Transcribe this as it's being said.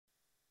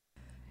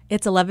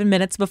It's 11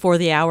 minutes before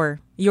the hour.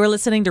 You're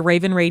listening to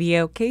Raven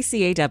Radio,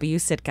 KCAW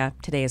Sitka.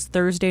 Today is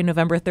Thursday,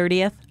 November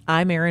 30th.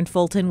 I'm Erin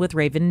Fulton with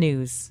Raven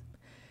News.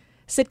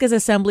 Sitka's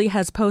Assembly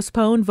has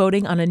postponed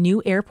voting on a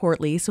new airport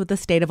lease with the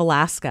state of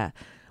Alaska.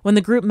 When the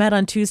group met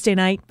on Tuesday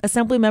night,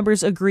 Assembly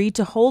members agreed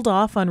to hold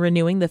off on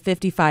renewing the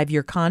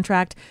 55-year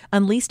contract,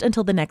 at least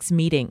until the next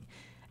meeting.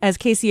 As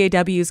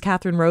KCAW's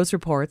Catherine Rose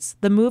reports,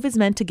 the move is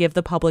meant to give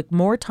the public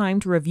more time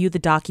to review the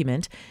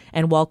document,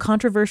 and while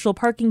controversial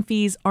parking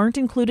fees aren't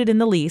included in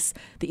the lease,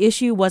 the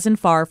issue wasn't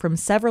far from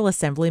several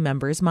Assembly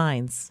members'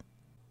 minds.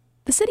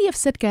 The city of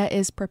Sitka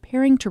is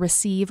preparing to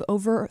receive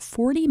over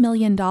 $40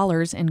 million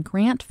in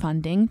grant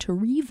funding to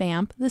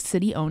revamp the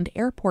city-owned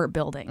airport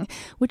building,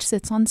 which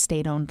sits on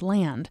state-owned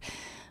land.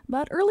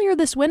 But earlier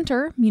this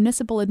winter,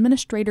 Municipal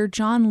Administrator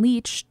John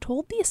Leach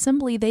told the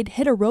Assembly they'd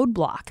hit a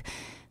roadblock.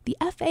 The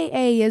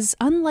FAA is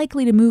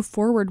unlikely to move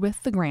forward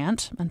with the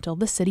grant until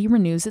the city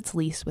renews its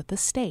lease with the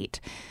state.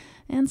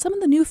 And some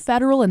of the new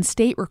federal and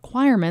state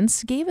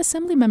requirements gave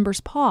Assembly members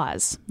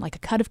pause, like a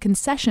cut of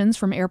concessions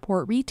from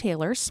airport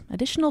retailers,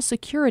 additional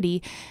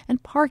security,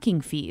 and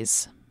parking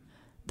fees.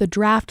 The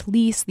draft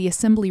lease the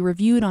Assembly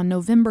reviewed on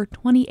November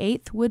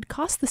 28th would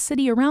cost the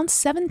city around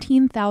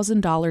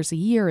 $17,000 a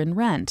year in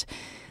rent.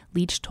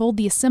 Leach told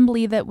the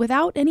Assembly that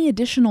without any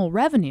additional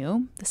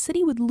revenue, the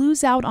city would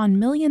lose out on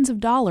millions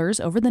of dollars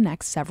over the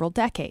next several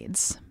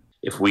decades.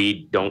 If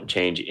we don't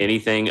change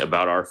anything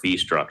about our fee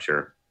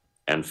structure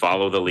and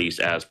follow the lease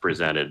as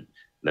presented,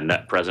 the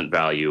net present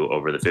value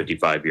over the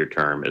 55-year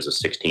term is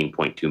a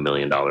 $16.2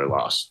 million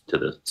loss to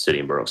the city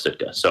and borough of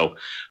Sitka. So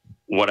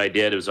what I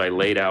did is I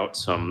laid out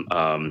some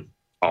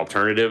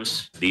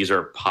alternatives. These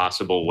are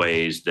possible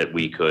ways that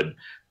we could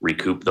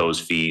recoup those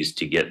fees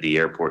to get the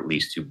airport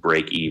lease to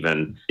break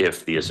even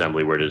if the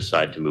Assembly were to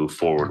decide to move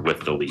forward with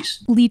the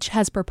lease. Leach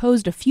has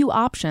proposed a few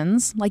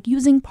options, like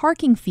using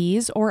parking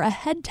fees or a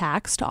head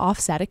tax to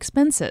offset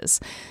expenses.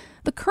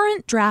 The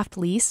current draft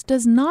lease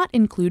does not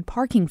include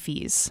parking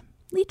fees.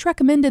 Leach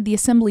recommended the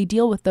Assembly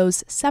deal with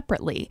those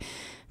separately.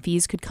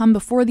 Fees could come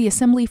before the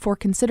Assembly for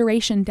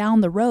consideration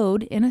down the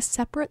road in a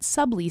separate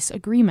sublease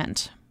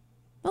agreement.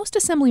 Most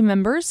Assembly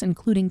members,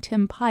 including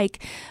Tim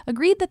Pike,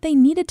 agreed that they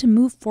needed to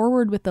move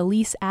forward with the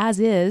lease as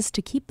is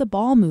to keep the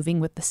ball moving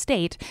with the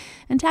state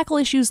and tackle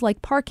issues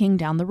like parking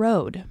down the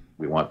road.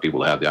 We want people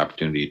to have the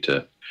opportunity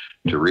to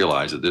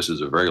realize that this is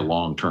a very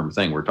long-term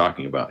thing we're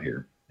talking about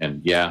here.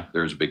 And yeah,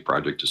 there's a big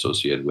project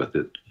associated with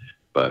it.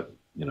 But,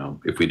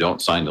 if we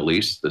don't sign the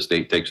lease, the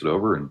state takes it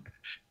over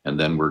and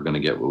then we're going to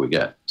get what we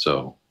get.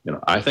 So,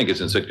 I think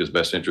it's in Sitka's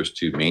best interest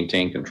to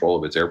maintain control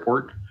of its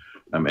airport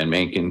and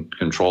maintain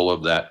control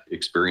of that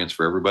experience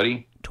for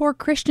everybody. Tor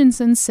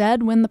Christensen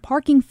said when the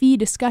parking fee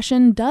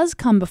discussion does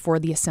come before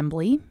the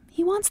Assembly,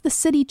 he wants the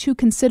city to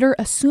consider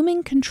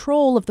assuming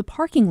control of the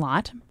parking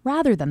lot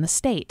rather than the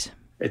state.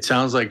 It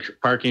sounds like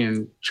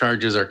parking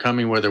charges are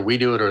coming whether we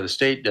do it or the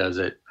state does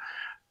it.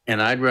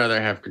 And I'd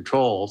rather have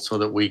control so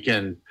that we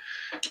can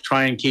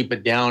try and keep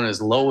it down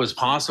as low as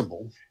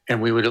possible. And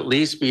we would at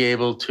least be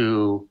able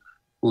to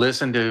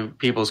listen to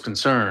people's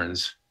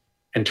concerns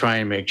and try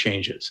and make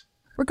changes.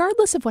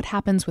 Regardless of what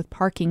happens with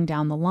parking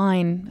down the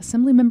line,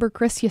 Assemblymember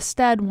Chris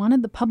Yested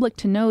wanted the public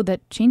to know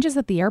that changes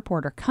at the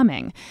airport are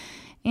coming.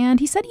 And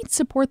he said he'd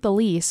support the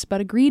lease, but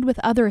agreed with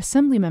other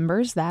Assembly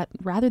members that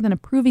rather than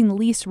approving the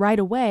lease right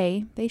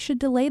away, they should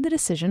delay the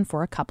decision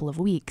for a couple of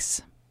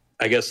weeks.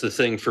 I guess the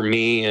thing for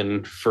me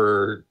and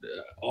for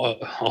all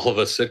of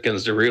us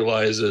Sitkans to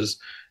realize is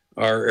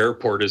our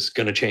airport is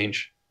going to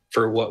change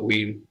for what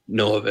we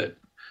know of it,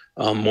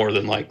 more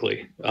than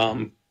likely.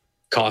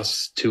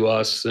 Costs to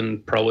us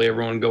and probably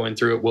everyone going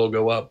through it will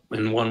go up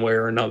in one way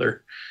or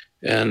another.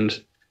 And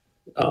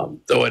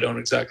though I don't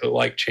exactly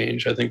like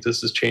change, I think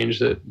this is change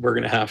that we're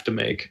going to have to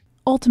make.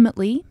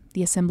 Ultimately,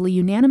 the Assembly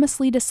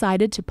unanimously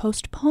decided to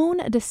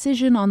postpone a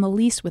decision on the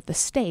lease with the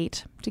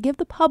state to give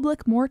the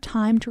public more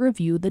time to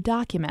review the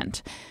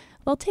document.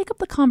 They'll take up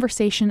the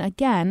conversation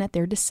again at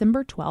their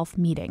December 12th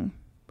meeting.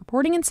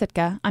 Reporting in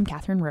Sitka, I'm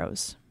Catherine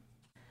Rose.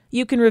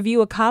 You can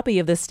review a copy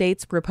of the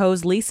state's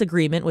proposed lease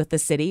agreement with the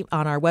city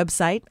on our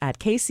website at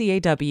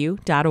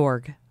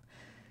kcaw.org.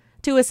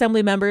 Two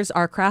Assembly members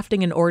are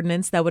crafting an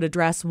ordinance that would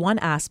address one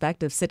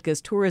aspect of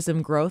Sitka's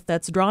tourism growth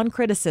that's drawn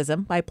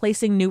criticism by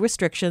placing new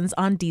restrictions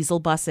on diesel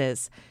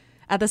buses.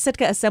 At the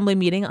Sitka Assembly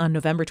meeting on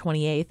November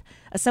 28th,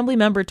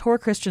 Assemblymember Tor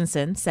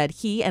Christensen said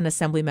he and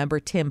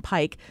Assemblymember Tim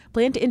Pike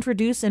plan to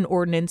introduce an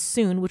ordinance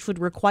soon which would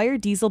require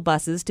diesel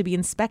buses to be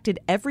inspected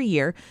every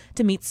year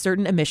to meet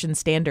certain emission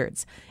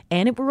standards,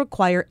 and it would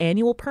require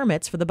annual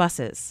permits for the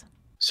buses.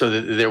 So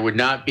that there would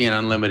not be an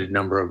unlimited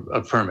number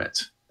of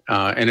permits.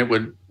 And it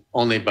would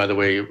only, by the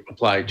way,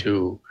 apply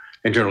to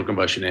internal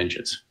combustion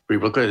engines. We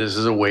look at this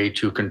as a way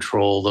to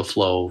control the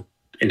flow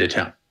into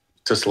town,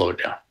 to slow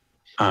it down.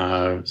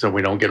 So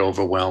we don't get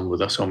overwhelmed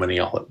with so many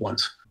all at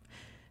once.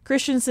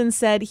 Christensen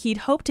said he'd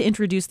hoped to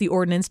introduce the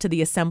ordinance to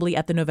the Assembly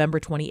at the November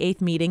 28th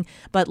meeting,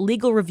 but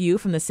legal review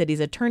from the city's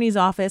attorney's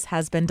office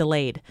has been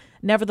delayed.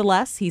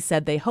 Nevertheless, he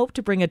said they hope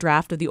to bring a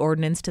draft of the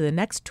ordinance to the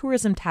next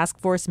Tourism Task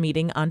Force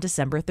meeting on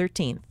December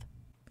 13th.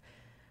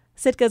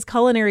 Sitka's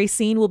culinary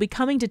scene will be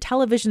coming to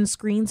television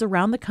screens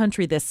around the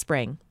country this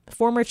spring.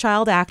 Former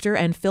child actor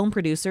and film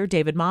producer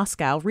David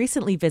Moscow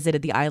recently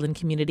visited the island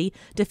community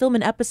to film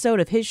an episode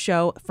of his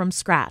show From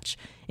Scratch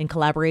in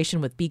collaboration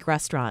with Beak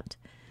Restaurant.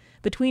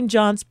 Between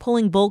jaunts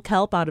pulling bull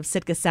kelp out of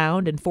Sitka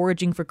Sound and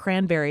foraging for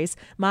cranberries,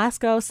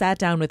 Moscow sat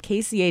down with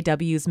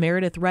KCAW's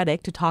Meredith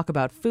Reddick to talk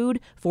about food,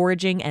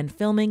 foraging, and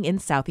filming in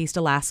Southeast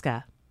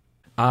Alaska.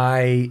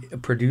 I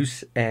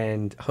produce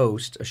and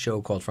host a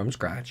show called From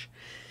Scratch.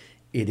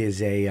 It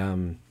is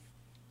a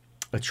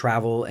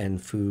travel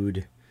and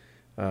food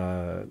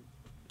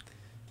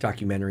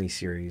documentary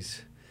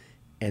series,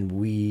 and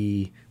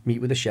we meet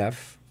with a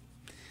chef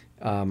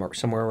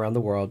somewhere around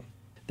the world.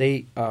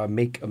 They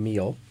make a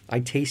meal. I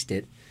taste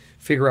it,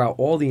 figure out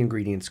all the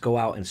ingredients, go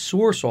out and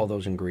source all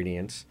those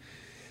ingredients,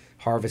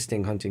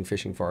 harvesting, hunting,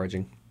 fishing,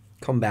 foraging,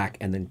 come back,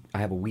 and then I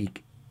have a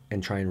week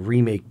and try and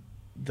remake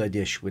the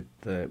dish with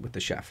the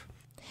chef.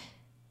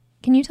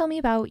 Can you tell me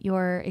about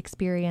your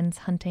experience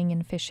hunting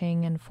and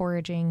fishing and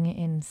foraging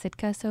in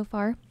Sitka so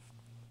far?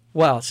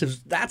 Well, so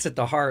that's at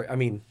the heart. I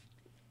mean,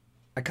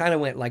 I kind of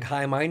went like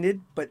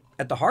high-minded, but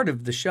at the heart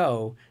of the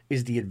show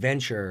is the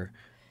adventure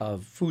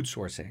of food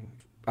sourcing.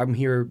 I'm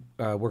here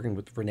working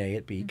with Renee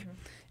at Beak,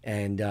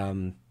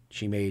 and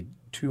she made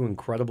 2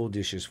 incredible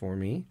dishes for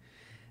me.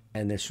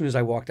 And as soon as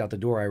I walked out the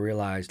door, I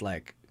realized,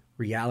 like,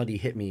 reality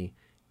hit me.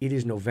 It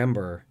is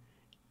November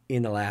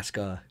in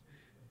Alaska.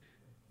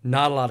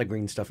 Not a lot of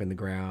green stuff in the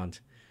ground.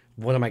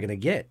 What am I going to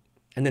get?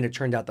 And then it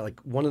turned out that, like,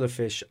 one of the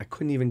fish I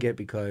couldn't even get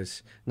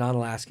because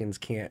non-Alaskans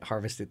can't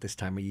harvest it this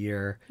time of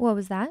year. What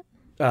was that?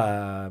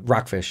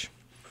 Rockfish.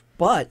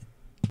 But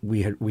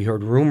we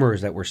heard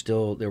rumors that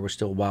there were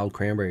still wild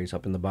cranberries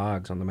up in the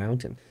bogs on the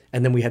mountain.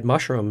 And then we had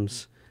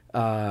mushrooms,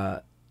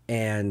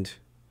 and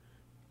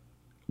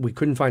we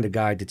couldn't find a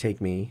guide to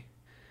take me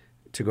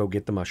to go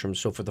get the mushrooms.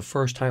 So for the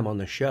first time on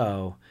the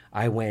show,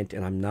 I went,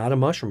 and I'm not a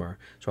mushroomer,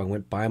 so I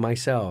went by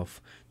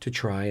myself to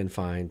try and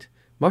find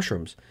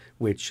mushrooms,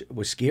 which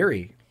was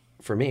scary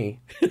for me.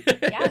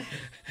 Yeah.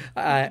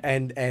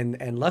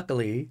 And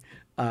luckily,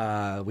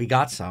 we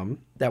got some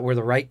that were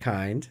the right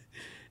kind.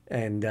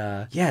 And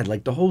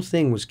like the whole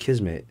thing was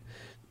kismet.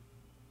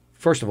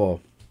 First of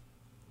all,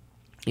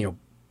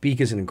 Beak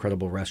is an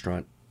incredible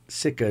restaurant.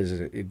 Sitka is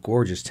a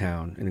gorgeous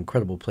town, an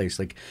incredible place.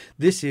 Like,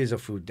 this is a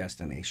food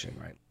destination,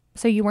 right?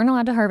 So you weren't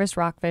allowed to harvest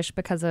rockfish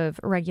because of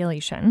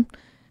regulation.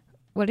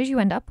 What did you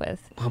end up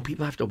with? Well,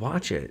 people have to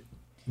watch it.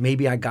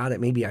 Maybe I got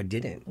it, maybe I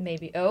didn't.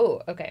 Maybe.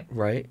 Oh, okay.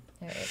 Right?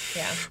 All right.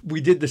 Yeah.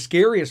 We did the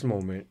scariest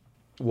moment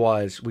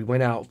was we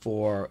went out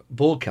for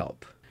bull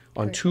kelp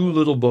on 2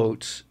 little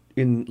boats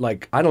in,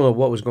 like, I don't know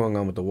what was going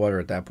on with the water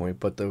at that point,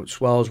 but the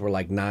swells were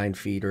like 9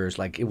 feeters.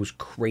 Like, it was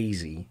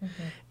crazy.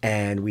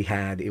 And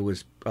it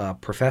was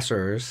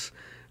professors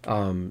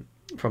from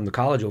the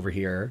college over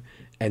here,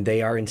 and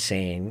they are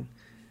insane.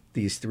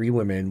 These 3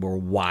 women were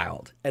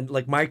wild. And,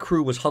 like, my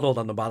crew was huddled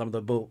on the bottom of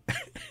the boat.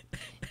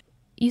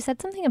 You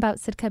said something about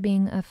Sitka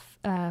being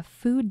a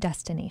food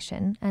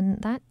destination,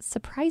 and that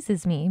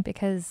surprises me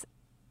because,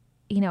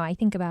 I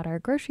think about our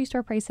grocery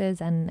store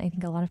prices, and I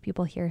think a lot of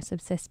people here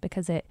subsist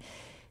because it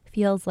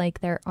feels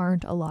like there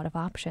aren't a lot of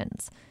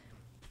options.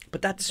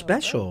 But that's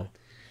special,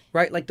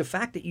 right? Like, the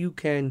fact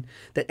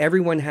that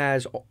everyone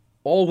has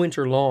all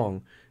winter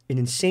long an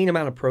insane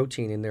amount of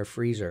protein in their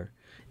freezer,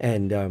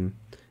 and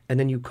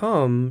then you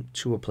come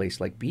to a place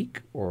like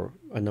Beak or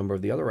a number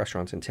of the other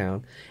restaurants in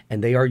town,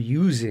 and they are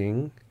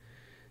using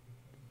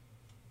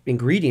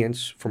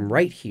ingredients from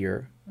right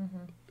here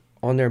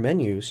on their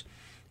menus.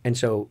 And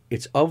so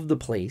it's of the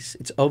place,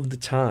 it's of the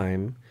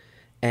time,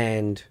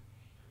 and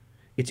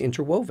it's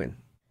interwoven.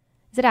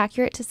 Is it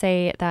accurate to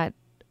say that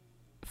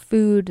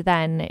food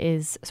then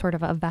is sort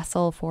of a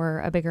vessel for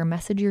a bigger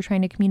message you're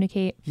trying to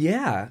communicate?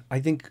 Yeah, I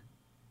think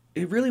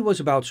it really was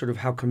about sort of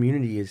how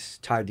community is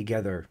tied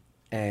together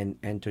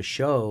and to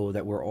show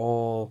that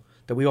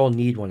we all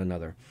need one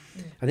another.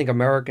 I think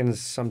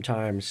Americans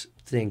sometimes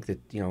think that,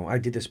 I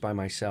did this by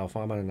myself.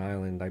 I'm on an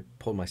island. I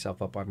pulled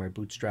myself up by my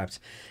bootstraps.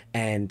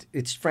 And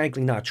it's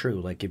frankly not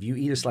true. Like, if you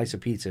eat a slice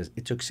of pizza,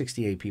 it took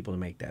 68 people to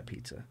make that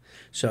pizza.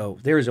 So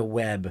there is a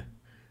web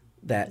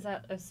that... Is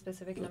that a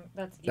specific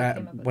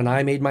number? When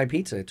I made my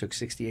pizza, it took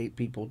 68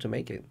 people to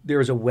make it. There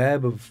is a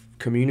web of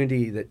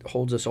community that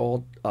holds us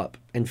all up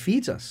and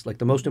feeds us, like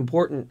the most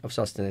important of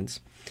sustenance.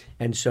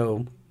 And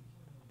so,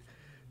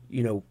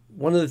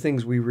 one of the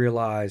things we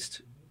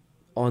realized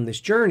on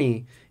this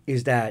journey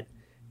is that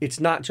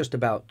it's not just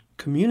about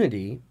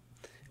community.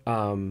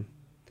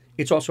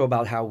 It's also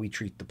about how we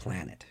treat the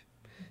planet.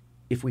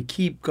 If we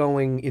keep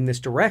going in this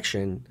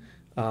direction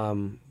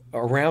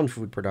around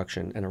food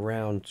production and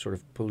around sort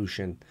of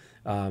pollution,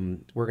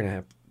 we're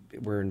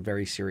in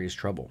very serious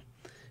trouble.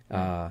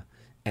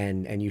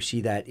 And you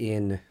see that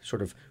in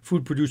sort of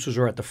food producers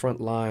are at the front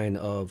line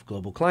of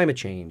global climate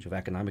change, of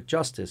economic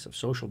justice, of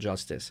social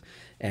justice.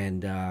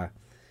 And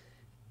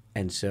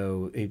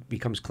so it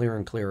becomes clearer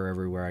and clearer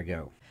everywhere I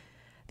go.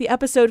 The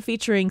episode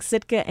featuring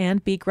Sitka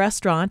and Beak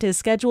Restaurant is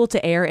scheduled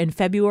to air in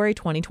February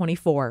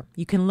 2024.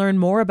 You can learn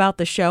more about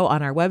the show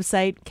on our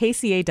website,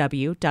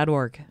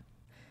 kcaw.org.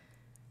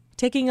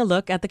 Taking a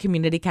look at the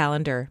community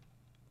calendar.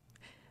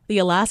 The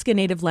Alaska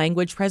Native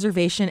Language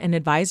Preservation and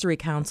Advisory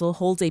Council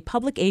holds a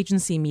public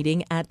agency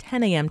meeting at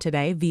 10 a.m.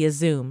 today via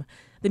Zoom.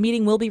 The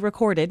meeting will be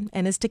recorded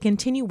and is to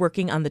continue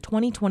working on the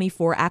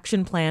 2024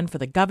 action plan for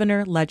the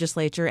governor,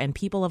 legislature, and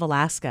people of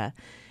Alaska.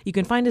 You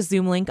can find a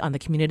Zoom link on the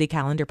community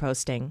calendar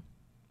posting.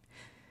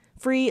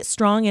 Free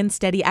Strong and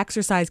Steady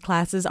exercise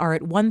classes are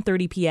at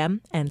 1:30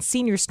 p.m. and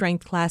senior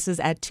strength classes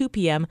at 2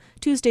 p.m.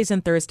 Tuesdays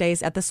and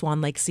Thursdays at the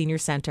Swan Lake Senior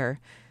Center.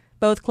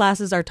 Both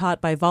classes are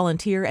taught by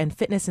volunteer and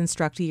fitness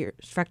instructor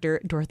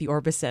Dorothy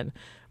Orbison.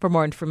 For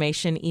more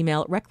information,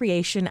 email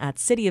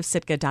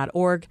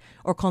recreation@cityofsitka.org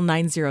or call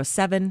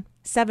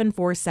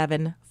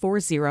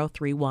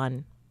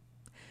 907-747-4031.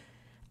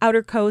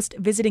 Outer Coast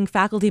visiting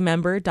faculty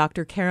member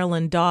Dr.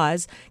 Carolyn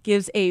Dawes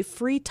gives a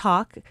free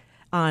talk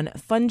on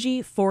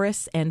fungi,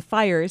 forests, and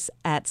fires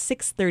at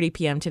 6:30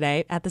 p.m.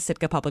 today at the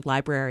Sitka Public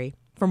Library.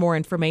 For more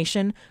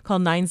information, call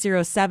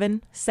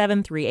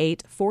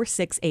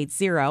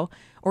 907-738-4680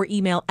 or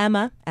email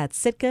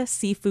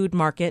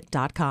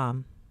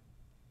emma@sitkaseafoodmarket.com.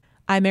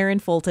 I'm Erin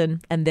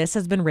Fulton, and this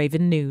has been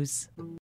Raven News.